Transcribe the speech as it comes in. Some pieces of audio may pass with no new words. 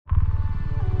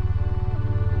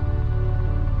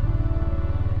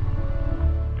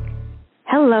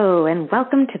Hello, and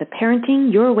welcome to the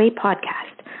Parenting Your Way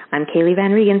podcast. I'm Kaeli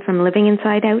Van Regan from Living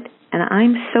Inside Out, and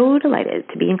I'm so delighted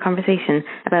to be in conversation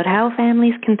about how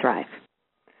families can thrive.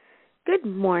 Good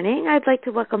morning. I'd like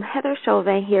to welcome Heather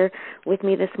Chauvin here with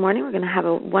me this morning. We're going to have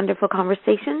a wonderful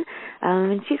conversation,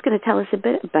 and she's going to tell us a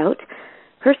bit about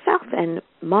herself and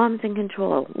Moms in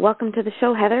Control. Welcome to the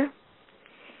show, Heather.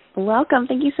 Welcome.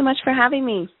 Thank you so much for having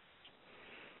me.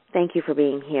 Thank you for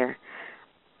being here.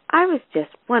 I was just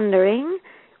wondering,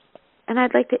 and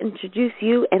I'd like to introduce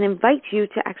you and invite you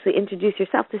to actually introduce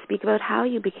yourself to speak about how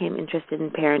you became interested in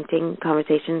parenting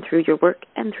conversation through your work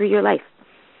and through your life.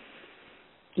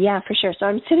 Yeah, for sure. So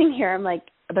I'm sitting here, I'm like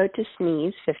about to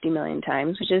sneeze 50 million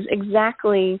times, which is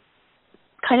exactly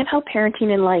kind of how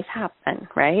parenting and life happen,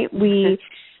 right? We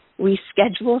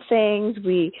schedule things,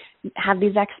 we have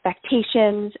these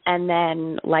expectations, and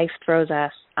then life throws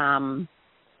us, I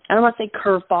don't want to say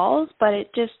curveballs, but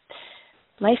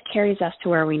life carries us to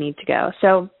where we need to go.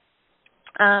 So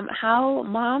how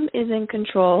Mom is in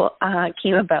Control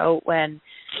came about when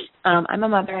I'm a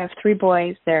mother. I have 3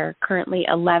 boys. They're currently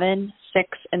 11,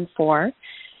 6, and 4.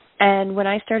 And when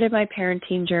I started my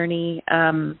parenting journey,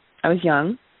 I was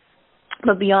young.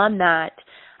 But beyond that,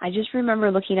 I just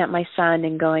remember looking at my son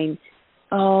and going,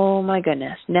 oh, my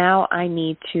goodness, now I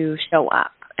need to show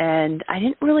up. And I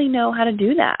didn't really know how to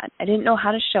do that. I didn't know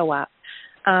how to show up.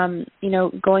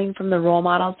 Going from the role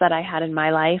models that I had in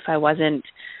my life, I wasn't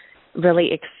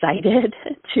really excited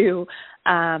to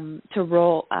parent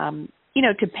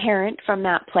from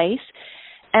that place.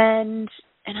 And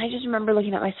I just remember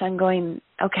looking at my son going,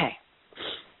 okay,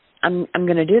 I'm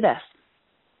going to do this.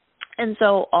 And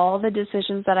so all the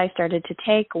decisions that I started to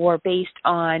take were based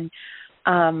on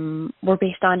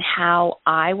how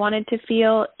I wanted to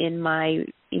feel in my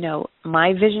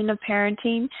vision of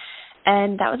parenting.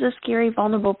 And that was a scary,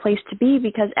 vulnerable place to be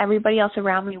because everybody else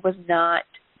around me was not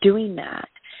doing that.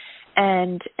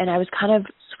 And I was kind of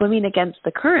swimming against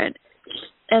the current.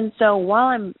 And so while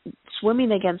I'm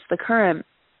swimming against the current,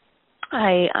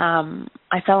 I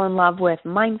fell in love with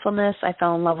mindfulness. I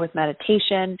fell in love with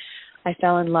meditation. I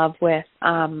fell in love with,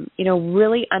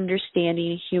 really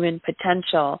understanding human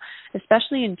potential,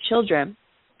 especially in children.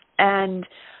 And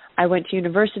I went to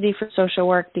university for social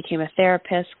work, became a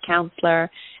therapist, counselor.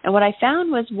 And what I found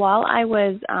was while I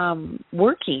was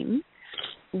working,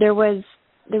 there was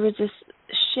this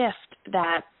shift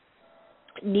that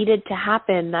needed to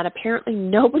happen that apparently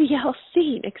nobody else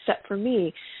seen except for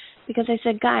me. Because I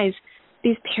said, guys,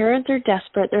 these parents are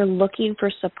desperate. They're looking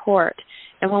for support.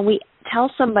 And when we tell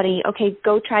somebody, okay,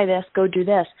 go try this, go do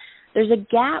this, there's a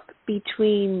gap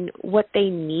between what they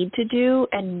need to do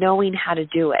and knowing how to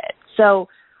do it. So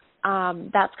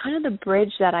that's kind of the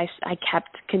bridge that I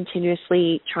kept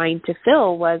continuously trying to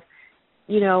fill was,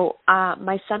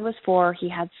 my son was 4. He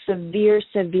had severe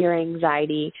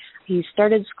anxiety. He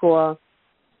started school.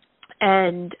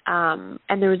 And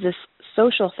there was this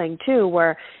social thing, too,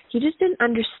 where he just didn't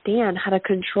understand how to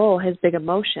control his big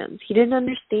emotions. He didn't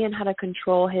understand how to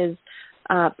control his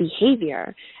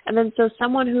behavior. And then so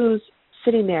someone who's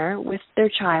sitting there with their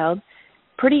child,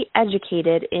 pretty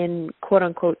educated in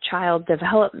quote-unquote child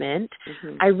development,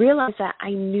 I realized that I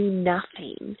knew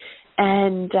nothing.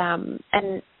 And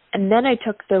then I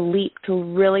took the leap to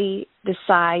really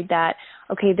decide that,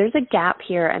 okay, there's a gap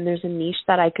here and there's a niche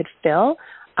that I could fill.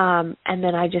 And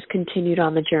then I just continued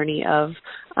on the journey of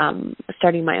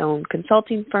starting my own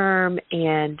consulting firm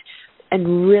and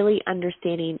really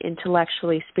understanding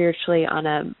intellectually, spiritually, on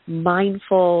a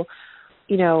mindful,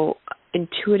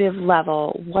 intuitive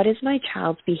level, what is my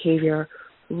child's behavior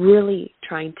really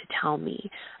trying to tell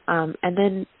me?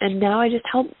 And now I just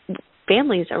help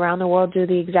families around the world do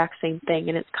the exact same thing,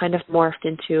 and it's kind of morphed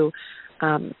into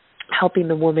helping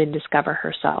the woman discover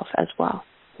herself as well.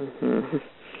 Mm-hmm.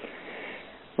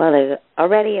 Well, there's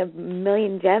already a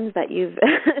million gems that you've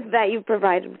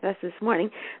provided with us this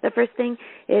morning. The first thing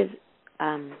is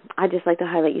I'd just like to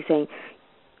highlight you saying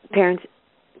parents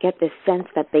get this sense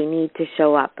that they need to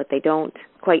show up, but they don't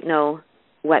quite know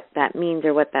what that means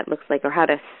or what that looks like or how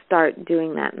to start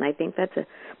doing that. And I think that's a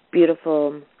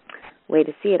beautiful way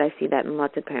to see it. I see that in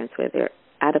lots of parents where they're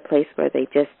at a place where they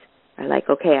just are like,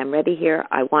 okay, I'm ready here.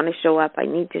 I want to show up. I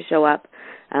need to show up.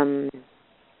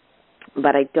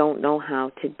 But I don't know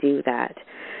how to do that.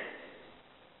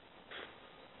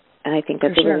 And I think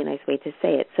that's a really nice way to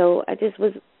say it. So I just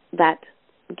was that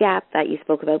gap that you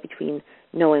spoke about between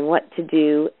knowing what to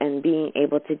do and being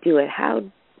able to do it. How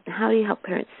do you help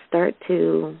parents start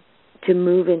to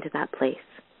move into that place?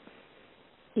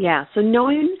 Yeah, so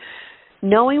knowing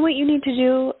what you need to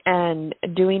do and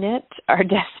doing it are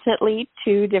definitely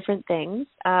two different things.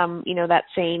 That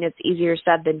saying, it's easier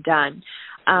said than done.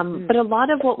 But a lot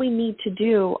of what we need to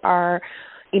do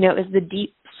is the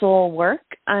deep soul work,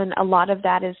 and a lot of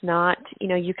that is not,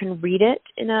 you can read it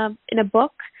in a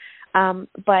book,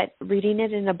 but reading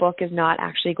it in a book is not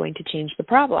actually going to change the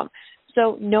problem.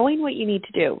 So knowing what you need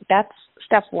to do, that's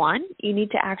step one. You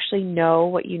need to actually know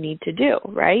what you need to do,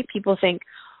 right? People think,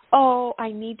 oh,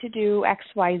 I need to do X,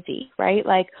 Y, Z, right?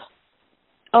 Like,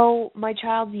 oh, my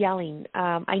child's yelling.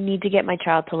 I need to get my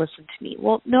child to listen to me.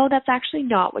 Well, no, that's actually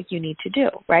not what you need to do,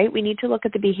 right? We need to look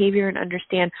at the behavior and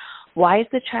understand, why is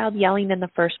the child yelling in the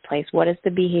first place? What is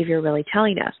the behavior really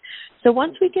telling us? So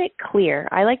once we get clear,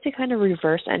 I like to kind of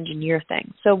reverse engineer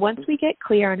things. So once we get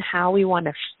clear on how we want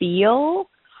to feel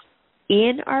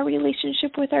in our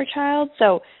relationship with our child.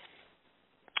 So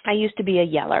I used to be a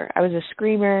yeller. I was a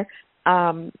screamer.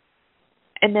 And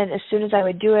then as soon as I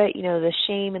would do it, the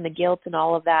shame and the guilt and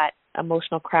all of that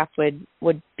emotional crap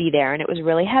would be there, and it was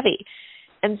really heavy.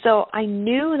 And so I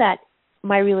knew that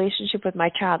my relationship with my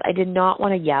child, I did not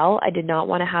want to yell. I did not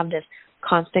want to have this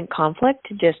constant conflict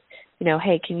to just,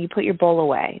 hey, can you put your bowl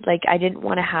away? Like, I didn't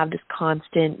want to have this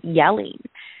constant yelling.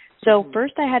 So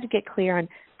first I had to get clear on,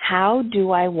 how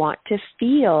do I want to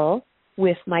feel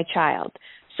with my child?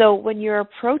 So when you're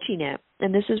approaching it,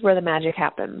 and this is where the magic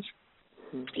happens,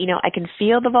 I can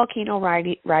feel the volcano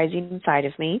rising inside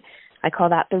of me. I call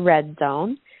that the red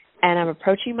zone. And I'm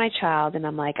approaching my child, and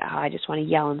I'm like, I just want to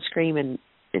yell and scream and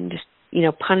just,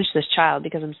 punish this child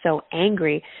because I'm so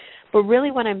angry. But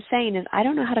really what I'm saying is, I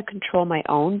don't know how to control my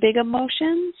own big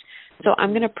emotions, so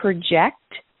I'm going to project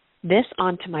this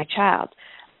onto my child.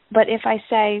 But if I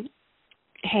say,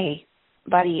 hey,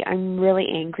 buddy, I'm really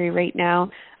angry right now,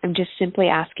 I'm just simply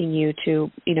asking you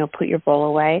to, put your bowl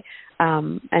away,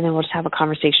 and then we'll just have a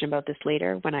conversation about this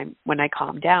later when I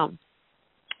calm down.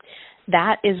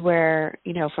 That is where,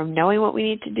 from knowing what we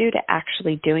need to do to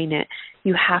actually doing it,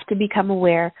 you have to become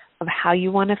aware of how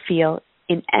you want to feel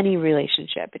in any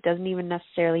relationship. It doesn't even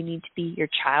necessarily need to be your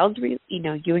child's,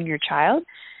 you and your child.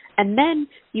 And then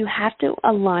you have to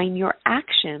align your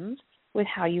actions with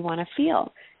how you want to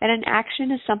feel. And an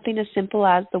action is something as simple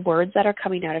as the words that are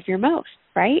coming out of your mouth,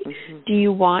 right? Mm-hmm. Do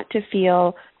you want to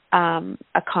feel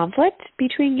a conflict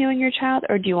between you and your child,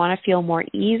 or do you want to feel more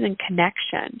ease and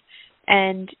connection?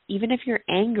 And even if you're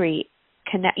angry,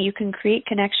 you can create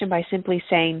connection by simply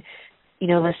saying,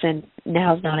 listen,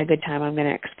 now's not a good time, I'm going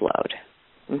to explode.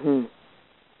 Mm-hmm.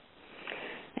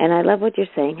 And I love what you're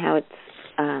saying, how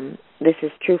it's this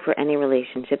is true for any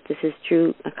relationship. This is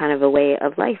true, a kind of a way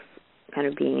of life, kind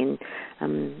of being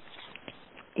in,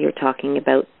 you're talking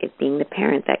about it being the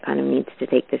parent that kind of needs to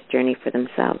take this journey for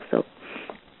themselves. So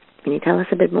can you tell us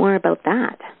a bit more about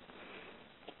that?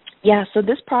 Yeah, so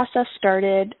this process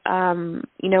started, when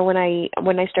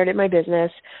I started my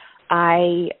business,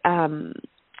 I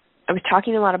was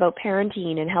talking a lot about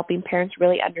parenting and helping parents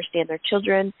really understand their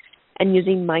children and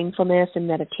using mindfulness and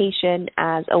meditation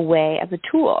as a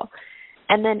tool.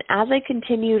 And then as I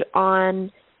continued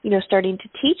on, starting to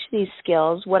teach these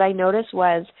skills, what I noticed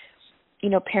was,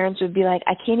 parents would be like,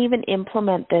 I can't even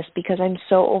implement this because I'm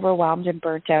so overwhelmed and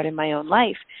burnt out in my own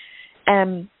life.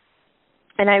 And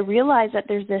I realized that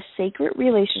there's this sacred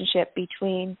relationship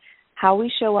between how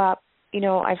we show up.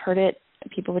 I've heard it,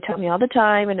 people would tell me all the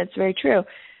time, and it's very true.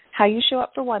 How you show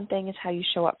up for one thing is how you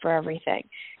show up for everything.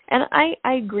 And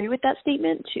I agree with that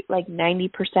statement to like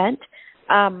 90%.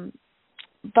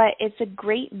 But it's a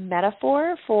great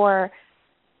metaphor for,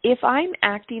 if I'm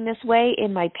acting this way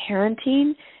in my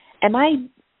parenting,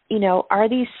 are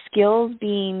these skills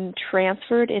being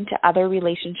transferred into other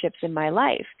relationships in my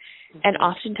life? And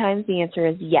oftentimes the answer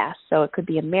is yes. So it could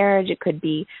be a marriage, it could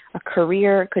be a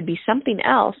career, it could be something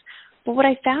else. But what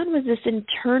I found was this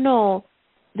internal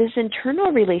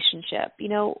relationship,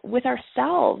 with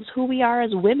ourselves, who we are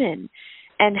as women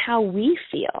and how we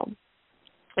feel.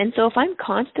 And so if I'm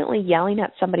constantly yelling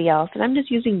at somebody else, and I'm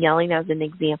just using yelling as an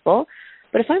example,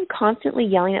 but if I'm constantly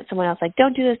yelling at someone else, like,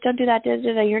 don't do this, don't do that,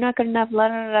 you're not good enough, blah,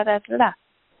 blah, blah, blah, blah,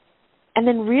 and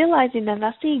then realizing that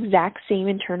that's the exact same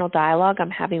internal dialogue I'm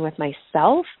having with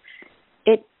myself,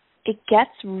 it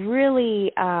gets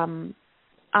really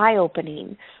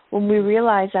eye-opening when we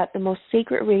realize that the most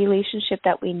sacred relationship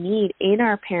that we need in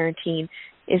our parenting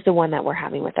is the one that we're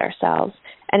having with ourselves.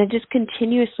 And it just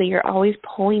continuously, you're always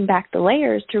pulling back the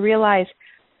layers to realize,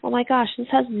 oh my gosh, this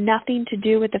has nothing to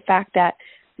do with the fact that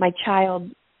my child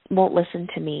won't listen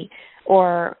to me,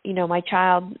 or, my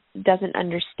child doesn't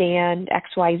understand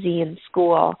XYZ in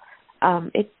school.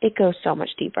 It goes so much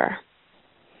deeper.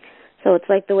 So it's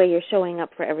like the way you're showing up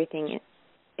for everything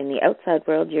in the outside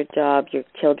world, your job, your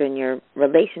children, your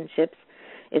relationships,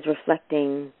 is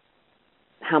reflecting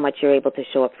how much you're able to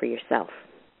show up for yourself.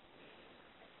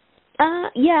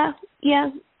 Yeah.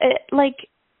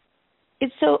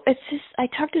 It's just, I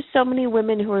talk to so many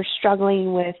women who are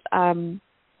struggling with, I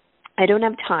don't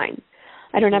have time.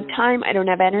 I don't have time. I don't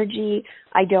have energy.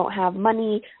 I don't have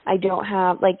money. I don't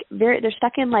have, they're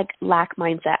stuck in, lack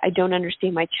mindset. I don't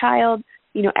understand my child.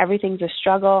 Everything's a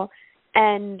struggle.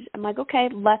 And I'm like, okay,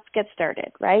 let's get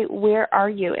started, right? Where are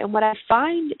you? And what I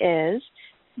find is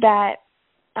that,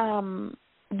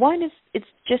 one is it's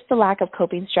just the lack of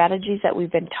coping strategies that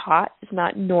we've been taught. It's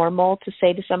not normal to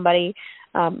say to somebody,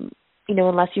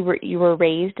 unless you were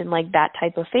raised in that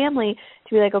type of family,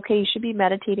 to be like, okay, you should be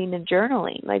meditating and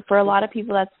journaling. For a lot of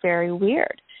people, that's very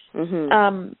weird.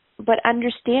 Mm-hmm. But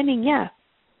understanding,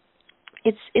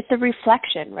 it's a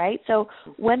reflection, right? So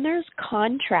when there's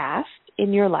contrast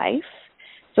in your life,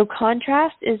 so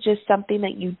contrast is just something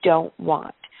that you don't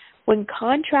want. When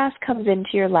contrast comes into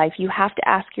your life, you have to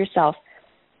ask yourself,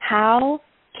 how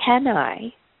can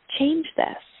I change this?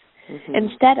 Mm-hmm.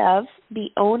 Instead of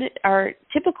our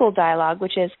typical dialogue,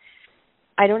 which is,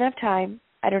 I don't have time,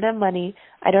 I don't have money,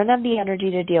 I don't have the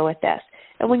energy to deal with this.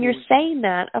 And when you're saying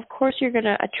that, of course you're going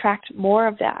to attract more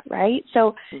of that, right?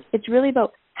 So it's really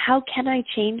about, how can I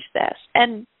change this?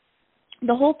 And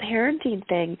the whole parenting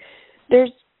thing,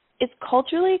 it's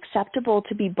culturally acceptable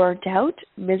to be burnt out,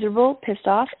 miserable, pissed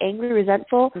off, angry,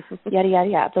 resentful, yada, yada,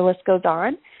 yada. The list goes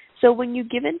on. So when you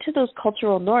give in to those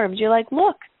cultural norms, you're like,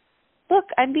 look,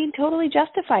 I'm being totally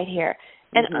justified here.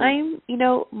 And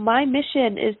my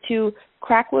mission is to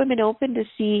crack women open to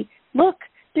see, look,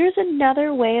 there's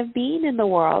another way of being in the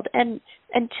world. And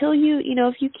until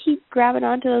if you keep grabbing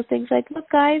onto those things look,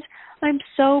 guys, I'm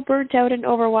so burnt out and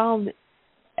overwhelmed.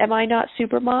 Am I not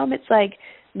super mom? It's like,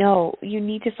 no, you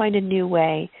need to find a new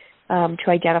way to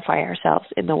identify ourselves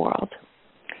in the world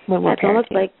when we're parenting. It's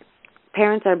almost like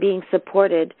parents are being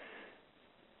supported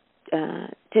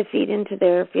to feed into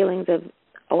their feelings of,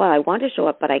 oh, well, I want to show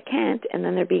up, but I can't, and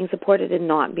then they're being supported in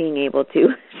not being able to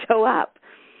show up.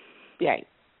 Right.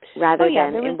 Rather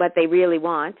than in what they really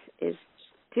want is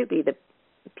to be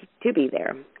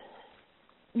there.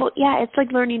 Well, yeah, it's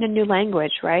like learning a new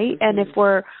language, right? Mm-hmm. And if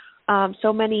we're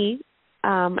so many,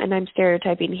 and I'm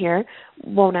stereotyping here,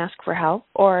 won't ask for help,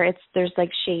 or there's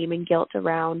shame and guilt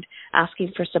around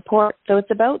asking for support. So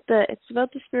it's about the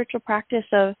spiritual practice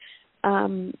of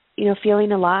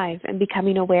feeling alive and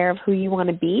becoming aware of who you want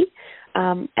to be,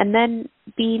 and then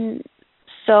being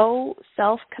so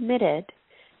self-committed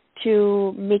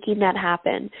to making that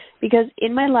happen. Because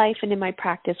in my life and in my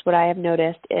practice, what I have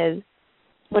noticed is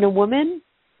when a woman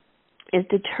is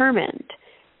determined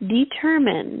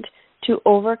to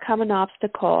overcome an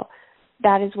obstacle,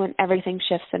 that is when everything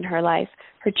shifts in her life.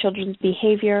 Her children's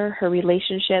behavior, her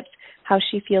relationships, how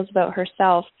she feels about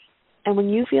herself. And when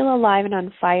you feel alive and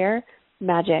on fire,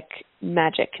 magic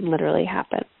can literally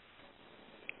happen.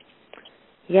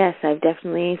 Yes, I've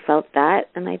definitely felt that,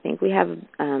 and I think we have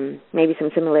maybe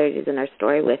some similarities in our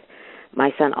story with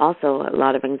my son also, a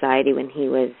lot of anxiety when he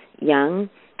was young,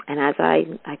 and as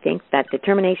I think that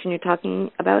determination you're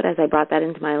talking about, as I brought that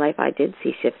into my life, I did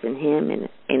see shifts in him and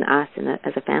in us and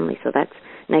as a family, so that's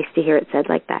nice to hear it said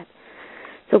like that.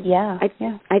 So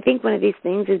I think one of these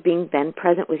things is being then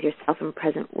present with yourself and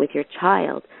present with your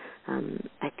child.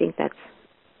 I think that's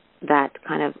that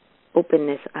kind of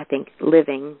openness, I think,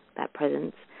 living that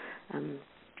presence.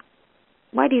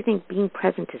 Why do you think being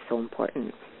present is so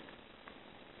important?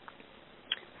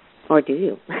 Or do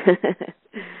you?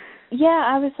 Yeah,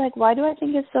 I was like, why do I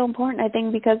think it's so important? I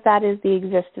think because that is the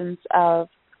existence of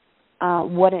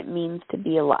what it means to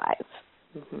be alive,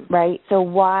 right? So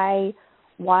why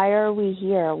are we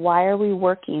here? Why are we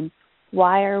working?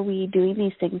 Why are we doing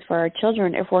these things for our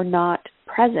children if we're not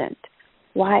present?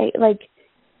 Why,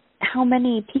 how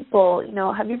many people,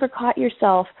 have you ever caught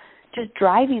yourself just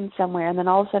driving somewhere and then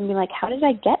all of a sudden being like, how did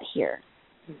I get here?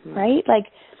 Right?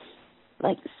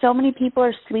 Like so many people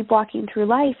are sleepwalking through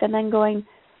life and then going,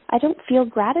 I don't feel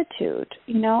gratitude.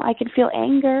 I can feel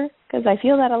anger because I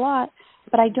feel that a lot,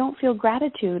 but I don't feel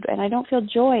gratitude and I don't feel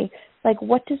joy.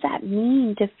 What does that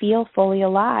mean to feel fully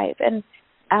alive? And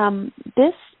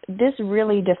this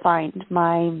really defined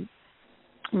my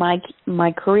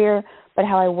career, but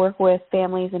how I work with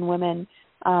families and women.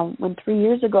 When 3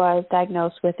 years ago I was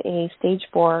diagnosed with a stage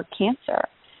 4 cancer,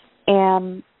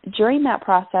 and during that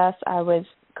process I was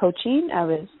coaching, I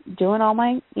was doing all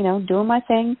my, doing my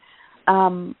thing,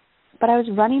 but I was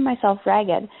running myself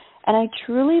ragged, and I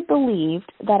truly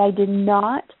believed that I did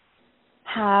not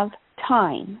have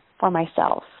time for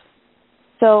myself.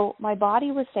 So my body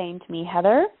was saying to me,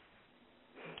 Heather,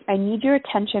 I need your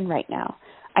attention right now.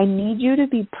 I need you to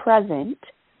be present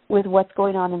with what's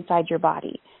going on inside your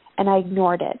body. And I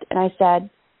ignored it. And I said,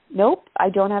 nope, I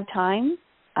don't have time.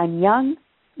 I'm young.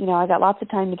 I got lots of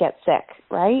time to get sick,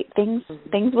 right? Things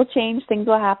will change, things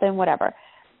will happen, whatever.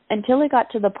 Until it got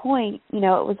to the point, it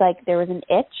was like there was an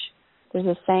itch. There's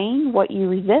a saying, what you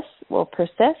resist will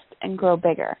persist and grow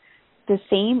bigger. The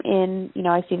same in,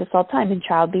 I see this all the time in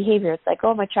child behavior. It's like,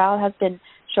 oh, my child has been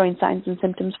showing signs and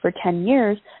symptoms for 10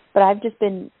 years, but I've just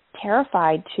been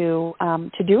terrified to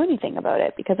do anything about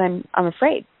it because I'm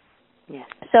afraid. Yes.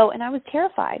 So, and I was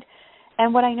terrified.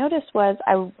 And what I noticed was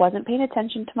I wasn't paying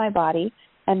attention to my body,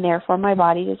 and therefore my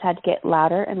body just had to get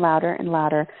louder and louder and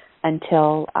louder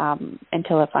until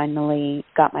it finally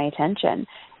got my attention.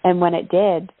 And when it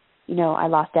did, I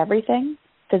lost everything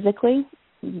physically,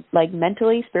 like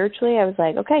mentally, spiritually. I was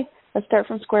like, okay, let's start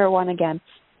from square one again.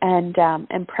 And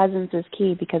presence is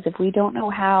key, because if we don't know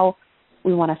how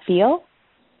we want to feel,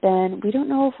 then we don't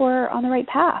know if we're on the right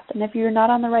path. And if you're not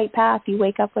on the right path, you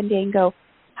wake up one day and go,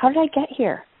 how did I get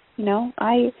here?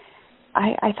 I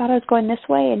thought I was going this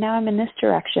way, and now I'm in this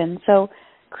direction. So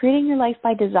creating your life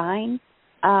by design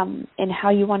and how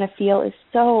you want to feel is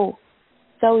so,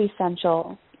 so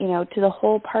essential, to the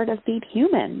whole part of being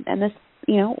human. And this,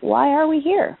 why are we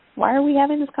here? Why are we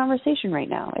having this conversation right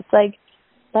now? It's like,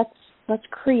 let's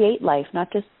create life,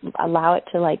 not just allow it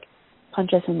to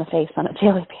punch us in the face on a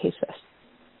daily basis.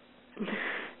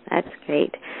 That's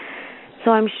great.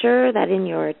 So I'm sure that in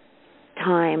your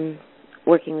time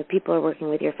working with people or working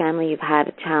with your family, you've had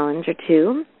a challenge or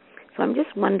two. So I'm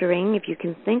just wondering if you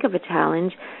can think of a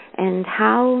challenge and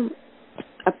how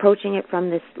approaching it from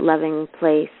this loving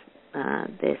place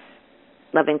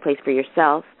for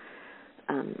yourself,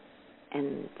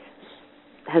 and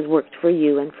has worked for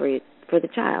you and for the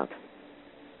child.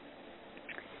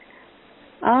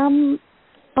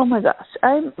 Oh my gosh.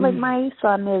 My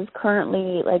son is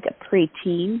currently a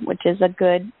preteen, which is a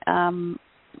good,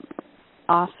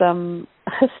 awesome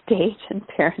stage in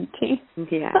parenting.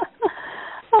 Yeah.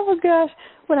 Oh my gosh.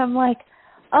 When I'm like,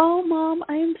 oh Mom,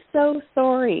 I'm so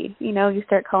sorry. You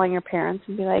start calling your parents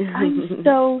and be like, I'm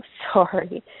so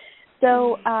sorry.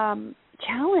 So,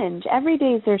 challenge. Every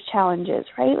day there's challenges,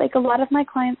 right? A lot of my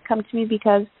clients come to me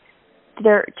because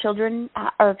their children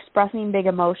are expressing big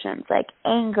emotions like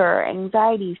anger,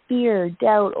 anxiety, fear,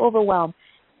 doubt, overwhelm,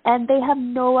 and they have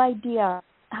no idea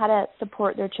how to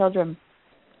support their children.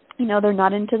 They're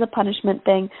not into the punishment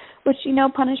thing, which,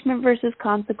 punishment versus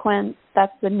consequence,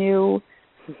 that's the new,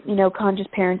 conscious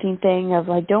parenting thing of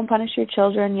don't punish your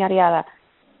children, yada,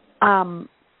 yada.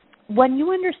 When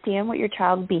you understand what your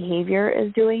child's behavior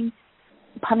is doing,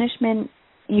 punishment,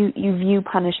 you view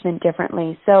punishment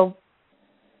differently. So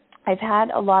I've had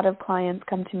a lot of clients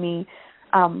come to me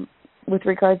with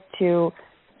regards to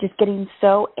just getting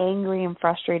so angry and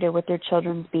frustrated with their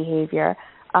children's behavior.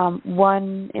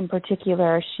 One in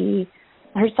particular,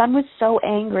 her son was so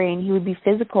angry, and he would be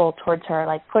physical towards her,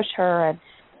 push her,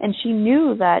 and she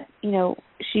knew that,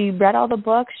 she read all the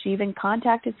books, she even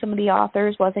contacted some of the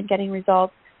authors, wasn't getting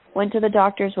results, went to the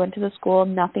doctors, went to the school,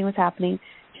 nothing was happening.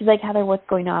 She's like, Heather, what's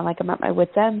going on? I'm at my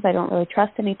wit's ends. I don't really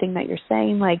trust anything that you're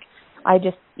saying. I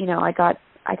just, I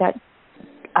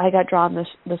got drawn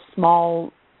the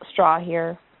small straw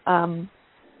here.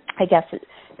 I guess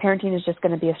parenting is just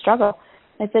going to be a struggle.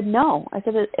 I said, no. I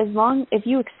said, if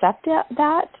you accept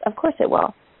that, of course it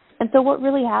will. And so what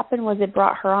really happened was it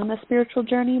brought her on the spiritual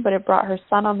journey, but it brought her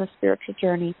son on the spiritual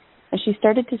journey. And she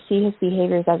started to see his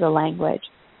behaviors as a language.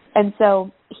 And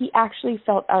so he actually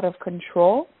felt out of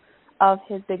control of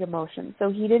his big emotions. So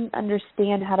he didn't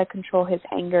understand how to control his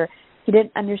anger. He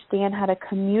didn't understand how to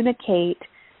communicate,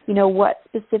 what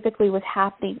specifically was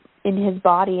happening in his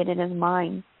body and in his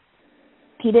mind.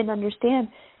 He didn't understand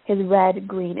his red,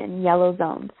 green, and yellow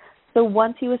zones. So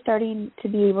once he was starting to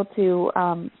be able to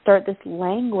start this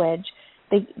language,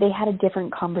 they had a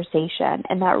different conversation,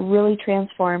 and that really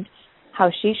transformed how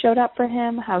she showed up for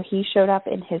him, how he showed up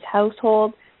in his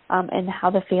household, and how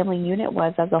the family unit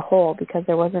was as a whole, because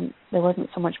there wasn't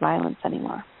so much violence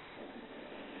anymore.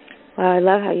 Well, I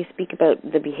love how you speak about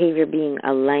the behavior being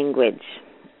a language.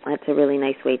 That's a really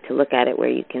nice way to look at it, where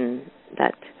you can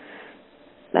that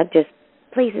just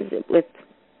places it with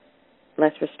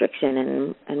less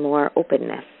restriction and more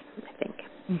openness, I think.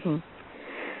 Mm-hmm.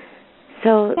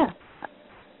 So yeah.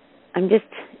 I'm just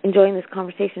enjoying this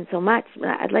conversation so much.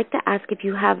 I'd like to ask if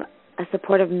you have a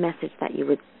supportive message that you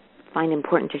would find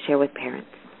important to share with parents.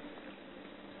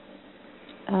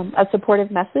 A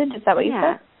supportive message? Is that what you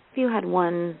said? If you had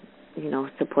one,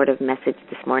 supportive message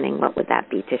this morning, what would that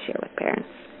be to share with parents?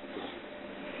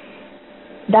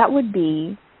 That would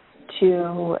be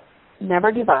to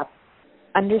never give up.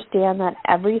 Understand that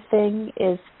everything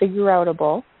is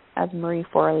figure-outable, as Marie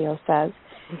Forleo says,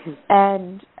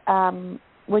 and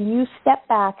when you step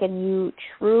back and you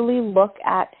truly look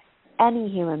at any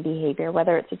human behavior,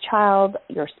 whether it's a child,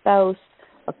 your spouse,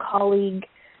 a colleague,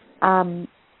 and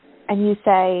you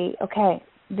say, okay,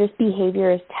 this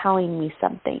behavior is telling me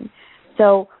something.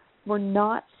 So we're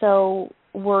not so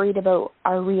worried about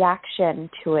our reaction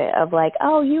to it of like,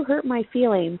 oh, you hurt my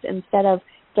feelings, instead of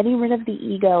getting rid of the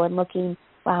ego and looking,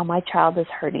 wow, my child is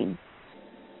hurting.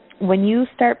 When you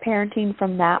start parenting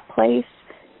from that place,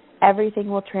 everything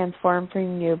will transform for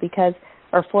you because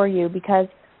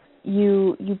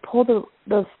you pull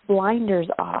those blinders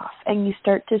off and you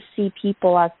start to see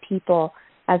people, as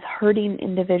hurting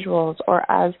individuals, or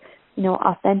as,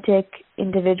 authentic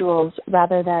individuals,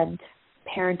 rather than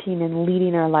parenting and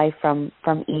leading our life from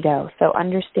ego. So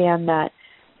understand that,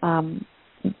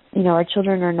 our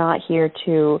children are not here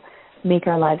to make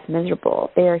our lives miserable.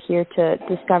 They are here to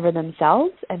discover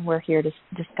themselves, and we're here to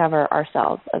discover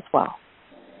ourselves as well.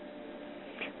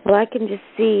 Well, I can just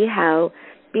see how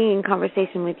being in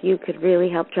conversation with you could really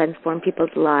help transform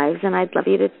people's lives, and I'd love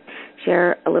you to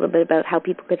share a little bit about how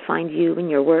people could find you and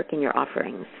your work and your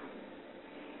offerings.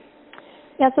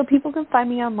 Yeah, so people can find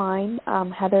me online,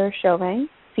 Heather Chauvin,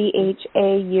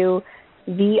 CHAUVIN.com.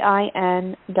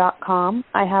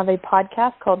 I have a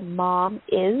podcast called Mom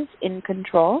Is in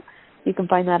Control. You can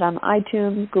find that on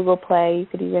iTunes, Google Play. You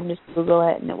could even just Google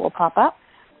it and it will pop up.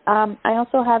 I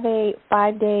also have a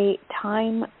 5-day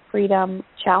time freedom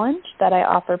challenge that I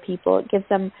offer people. It gives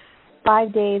them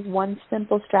 5 days, one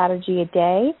simple strategy a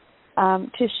day to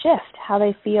shift how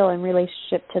they feel in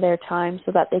relationship to their time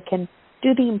so that they can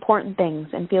do the important things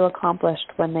and feel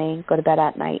accomplished when they go to bed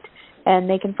at night. And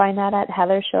they can find that at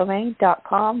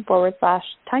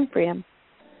heatherchauvin.com/time freedom,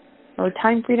 or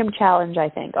time freedom challenge, I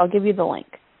think. I'll give you the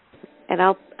link. And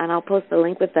I'll post the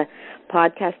link with the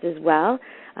podcast as well.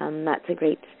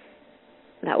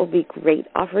 That will be great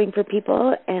offering for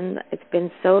people. And it's been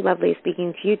so lovely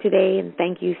speaking to you today, and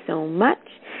thank you so much.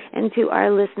 And to our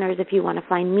listeners, if you want to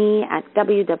find me at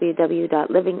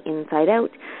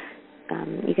www.livinginsideout,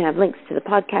 you can have links to the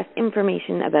podcast,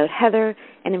 information about Heather,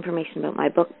 and information about my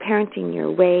book, Parenting Your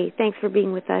Way. Thanks for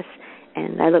being with us,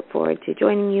 and I look forward to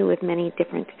joining you with many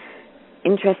different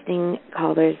interesting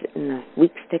callers in the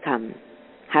weeks to come.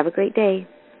 Have a great day,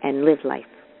 and live life.